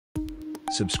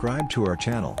Subscribe to our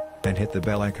channel, and hit the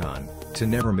bell icon, to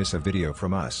never miss a video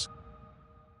from us.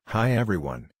 Hi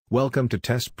everyone, welcome to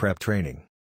Test Prep Training.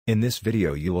 In this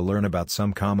video you will learn about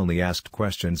some commonly asked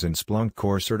questions in SPLUNK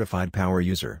Core Certified Power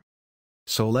User.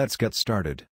 So let's get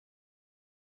started.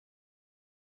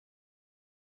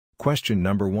 Question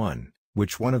number 1.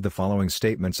 Which one of the following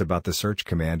statements about the search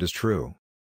command is true?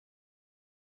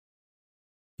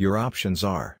 Your options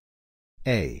are: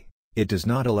 A. It does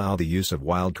not allow the use of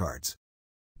wildcards.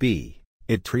 B.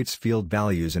 It treats field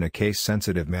values in a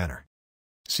case-sensitive manner.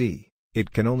 C.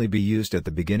 It can only be used at the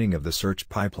beginning of the search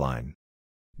pipeline.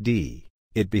 D.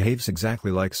 It behaves exactly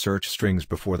like search strings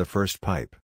before the first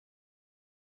pipe.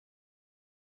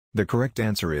 The correct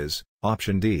answer is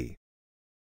option D.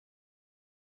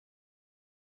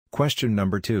 Question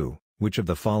number 2. Which of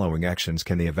the following actions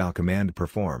can the eval command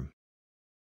perform?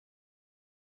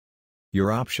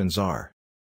 Your options are: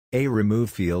 A. Remove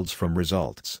fields from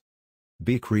results.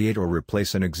 B. Create or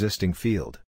replace an existing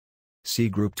field. C.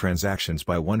 Group transactions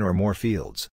by one or more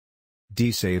fields.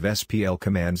 D. Save SPL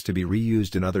commands to be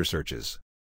reused in other searches.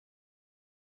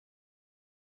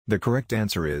 The correct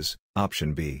answer is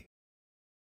option B.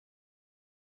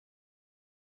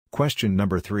 Question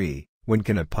number 3. When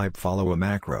can a pipe follow a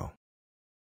macro?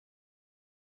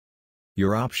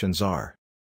 Your options are: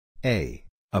 A.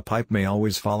 A pipe may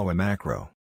always follow a macro.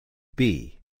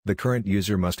 B. The current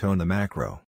user must own the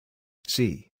macro.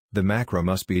 C. The macro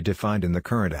must be defined in the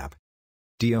current app.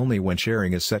 D. Only when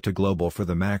sharing is set to global for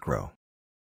the macro.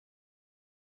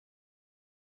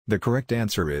 The correct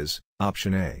answer is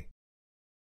option A.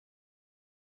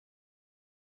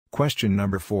 Question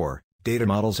number 4. Data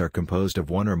models are composed of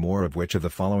one or more of which of the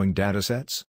following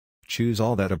datasets? Choose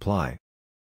all that apply.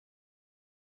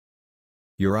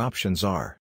 Your options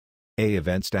are: A.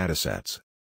 Events datasets.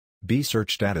 B.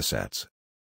 Search datasets.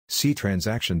 C.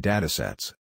 Transaction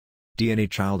datasets. D. Any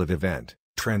child of event,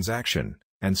 transaction,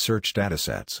 and search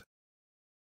datasets.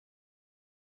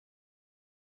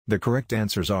 The correct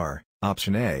answers are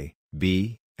option A,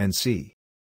 B, and C.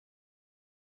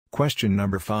 Question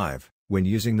number 5. When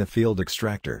using the field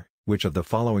extractor, which of the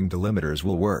following delimiters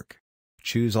will work?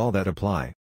 Choose all that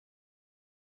apply.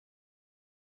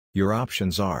 Your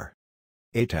options are: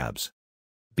 A. Tabs.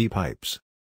 B. Pipes.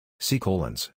 C.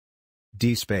 Colons.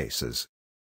 D. Spaces.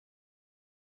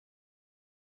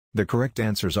 The correct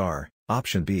answers are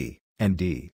option B and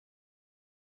D.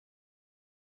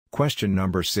 Question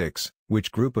number 6. Which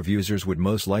group of users would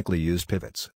most likely use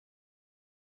pivots?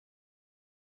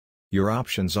 Your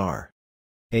options are: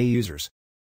 A. Users.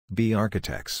 B.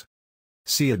 Architects.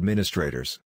 C.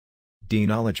 Administrators. D.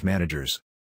 Knowledge managers.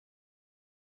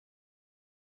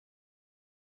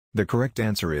 The correct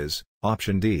answer is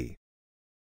option D.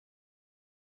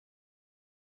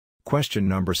 Question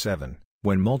number 7.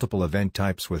 When multiple event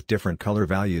types with different color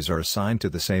values are assigned to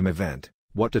the same event,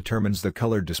 what determines the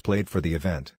color displayed for the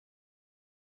event?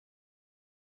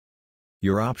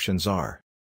 Your options are: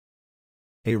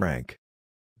 A. Rank.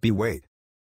 B. Weight.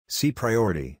 C.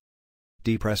 Priority.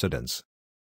 D. Precedence.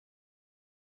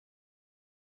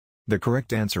 The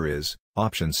correct answer is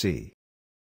option C.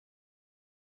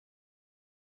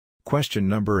 Question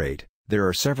number 8. There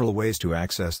are several ways to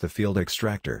access the field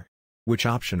extractor. Which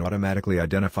option automatically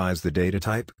identifies the data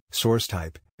type, source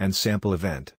type, and sample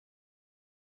event?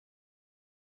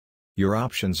 Your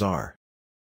options are: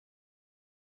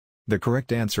 The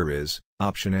correct answer is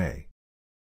option A.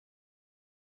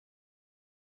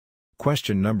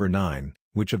 Question number 9.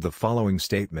 Which of the following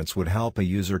statements would help a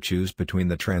user choose between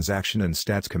the transaction and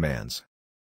stats commands?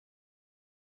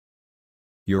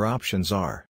 Your options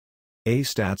are: A.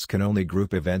 Stats can only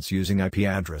group events using IP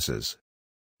addresses.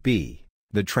 B.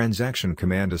 The transaction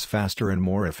command is faster and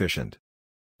more efficient.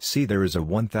 C. There is a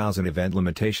 1000 event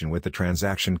limitation with the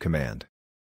transaction command.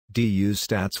 D. Use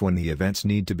stats when the events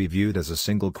need to be viewed as a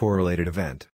single correlated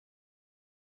event.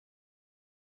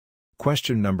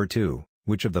 Question number 2.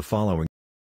 Which of the following?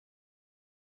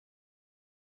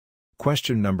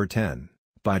 Question number 10.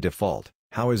 By default,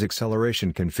 how is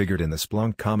acceleration configured in the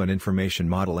SPLUNK Common Information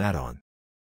Model add-on?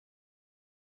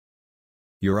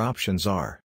 Your options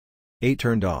are: A.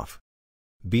 Turned off.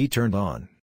 B. Turned on.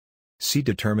 C.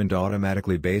 Determined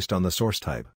automatically based on the source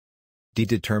type. D.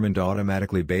 Determined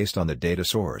automatically based on the data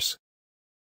source.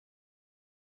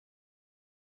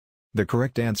 The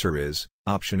correct answer is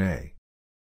option A.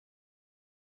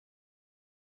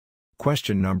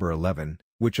 Question number 11.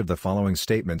 Which of the following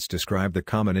statements describe the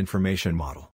Common Information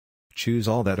Model? Choose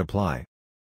all that apply.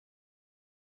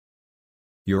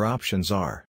 Your options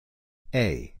are: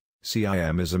 A.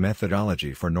 CIM is a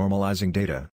methodology for normalizing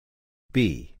data.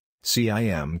 B.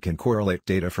 CIM can correlate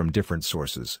data from different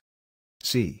sources.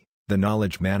 C. The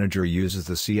Knowledge Manager uses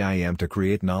the CIM to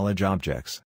create knowledge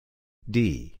objects.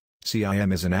 D.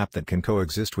 CIM is an app that can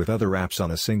coexist with other apps on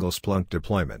a single Splunk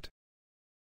deployment.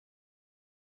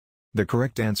 The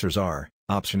correct answers are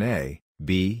option A,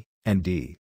 B, and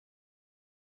D.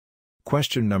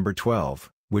 Question number 12.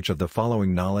 Which of the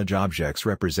following knowledge objects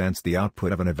represents the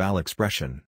output of an eval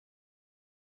expression?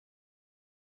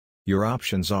 Your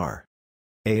options are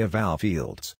A. Eval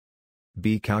fields,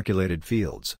 B. Calculated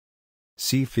fields,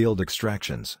 C. Field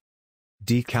extractions,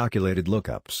 D. Calculated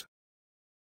lookups.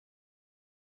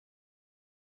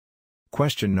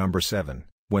 Question number 7.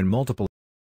 When multiple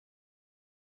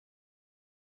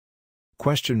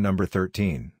Question number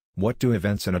 13. What do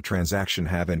events in a transaction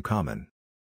have in common?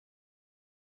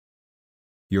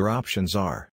 Your options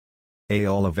are A.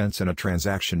 All events in a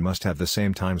transaction must have the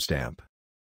same timestamp,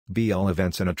 B. All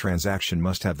events in a transaction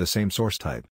must have the same source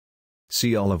type,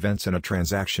 C. All events in a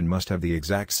transaction must have the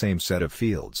exact same set of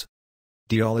fields,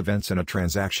 D. All events in a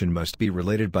transaction must be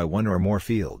related by one or more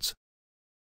fields.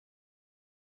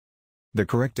 The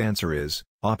correct answer is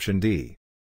option D.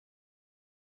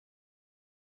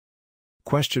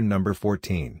 Question number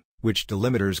 14. Which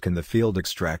delimiters can the field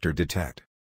extractor detect?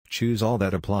 Choose all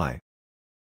that apply.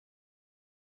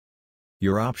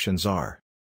 Your options are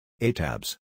A.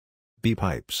 Tabs, B.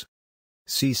 Pipes,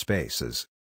 C. Spaces,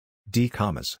 D.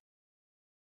 Commas.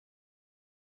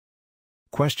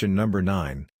 Question number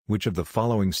 9. Which of the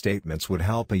following statements would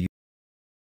help a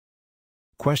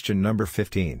Question number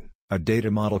 15. A data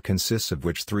model consists of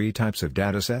which three types of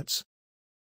datasets?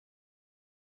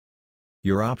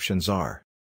 Your options are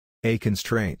A.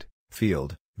 Constraint,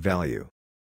 field, value,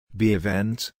 B.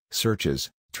 Events,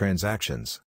 searches,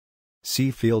 transactions,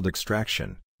 C. Field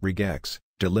extraction, regex,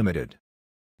 delimited,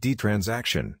 D.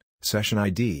 Transaction, session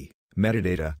ID,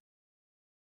 metadata.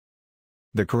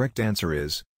 The correct answer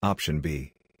is option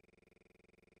B.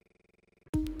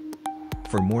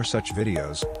 For more such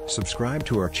videos, subscribe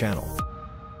to our channel.